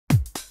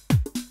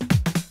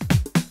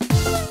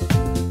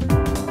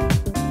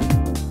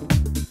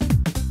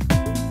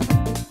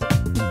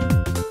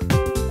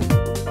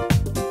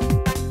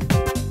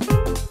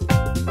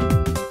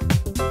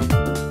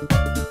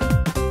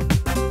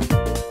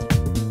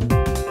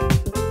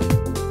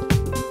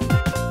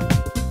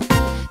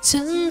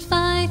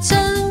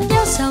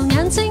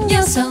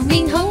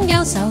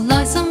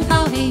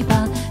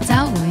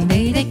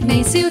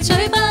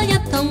嘴巴一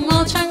同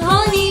和唱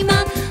可以嗎？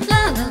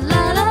啦啦啦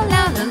啦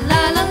啦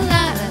啦啦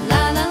啦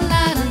啦啦啦啦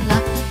啦，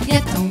一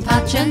同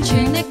拍掌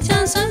全力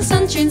讚賞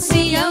生存是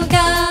有價。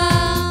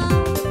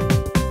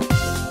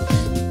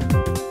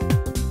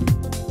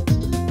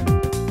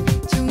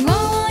從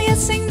我一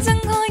聲睜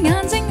開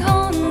眼睛看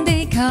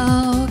地球，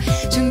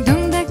從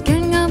懂得緊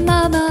握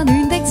媽媽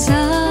暖的手，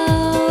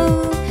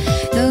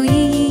到咿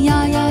咿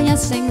呀呀一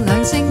聲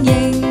兩聲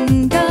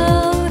認夠，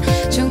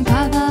從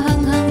爬爬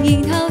行行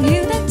然後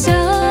曉得走，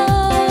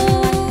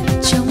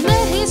從孭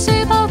起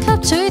書包吸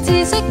取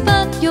知識不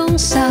用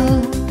愁，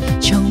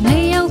從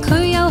未有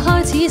佢又開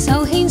始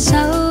手牽手，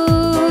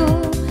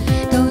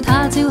到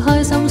他朝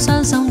開心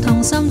傷心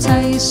痛心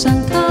齊上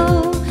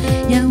溝，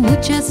人活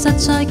着實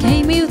在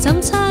奇妙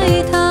怎猜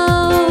透？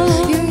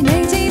如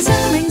你知生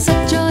命實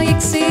在亦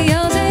是有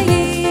這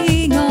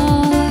意外，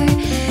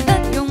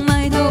不用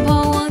迷途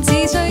彷徨，只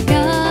需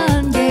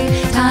緊記，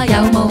它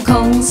有無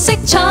窮色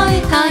彩，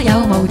它有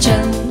無盡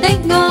的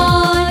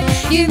愛，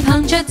願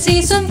憑着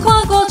自信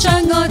跨過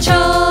障礙賽，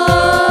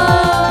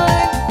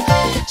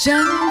盡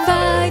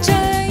快將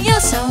憂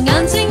愁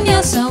眼睛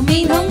憂愁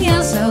面孔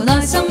憂愁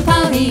內心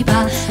拋棄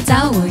吧，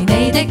找回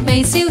你的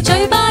微笑，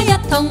嘴巴一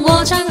同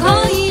和唱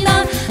可以嗎？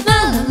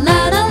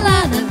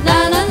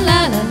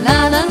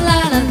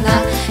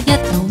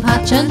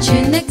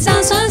全力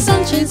讚賞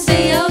生存是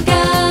有價。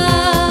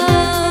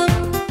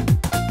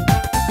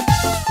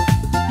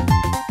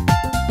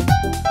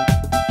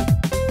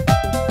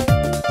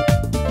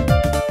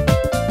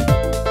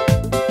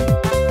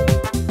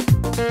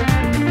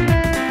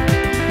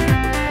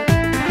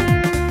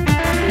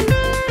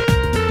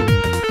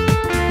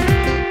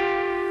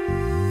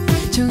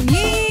從咿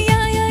咿呀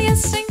呀一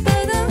聲對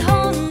燈看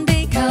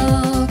地球，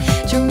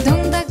從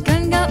懂得緊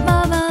握媽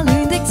媽暖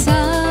的手，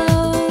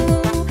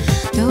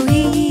到咿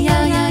咿呀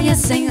呀一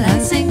聲兩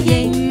聲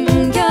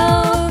認夠，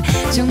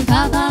從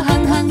爬爬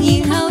行行然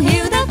後曉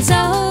得走，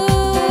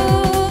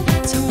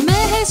從孭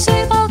起書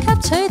包吸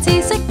取知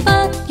識不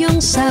用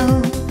愁，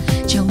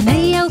從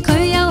你有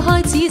佢有開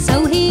始手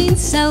牽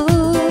手，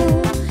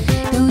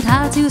到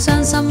他朝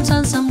傷心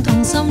傷心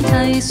痛心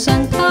提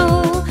上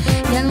溝，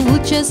人活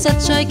着實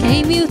在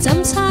奇妙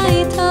怎猜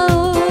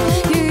透？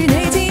如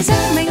你知生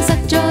命實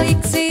在亦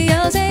是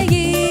有這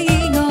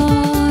意外，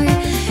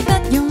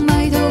不用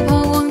迷途彷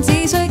徨，只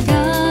需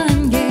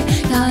緊記，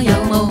它有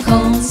無窮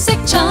色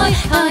彩，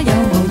它有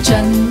無盡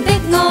的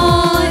愛，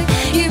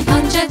願憑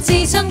着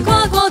自信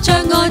跨過障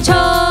礙賽，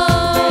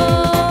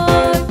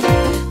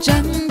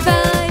盡快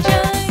將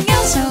憂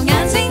愁眼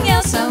睛憂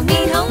愁面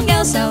孔憂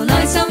愁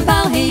內心拋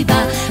棄吧，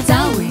找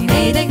回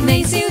你的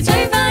微笑，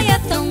嘴巴一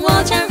同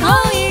和唱可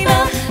以嗎？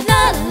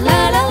啦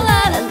啦啦啦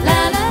啦啦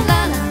啦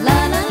啦啦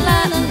啦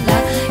啦啦，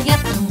一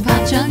同拍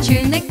掌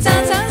全力讚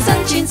賞生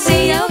存是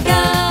有價，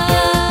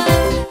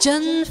盡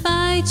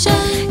快將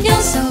憂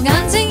愁眼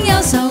睛憂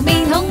愁面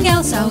孔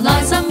憂愁內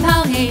心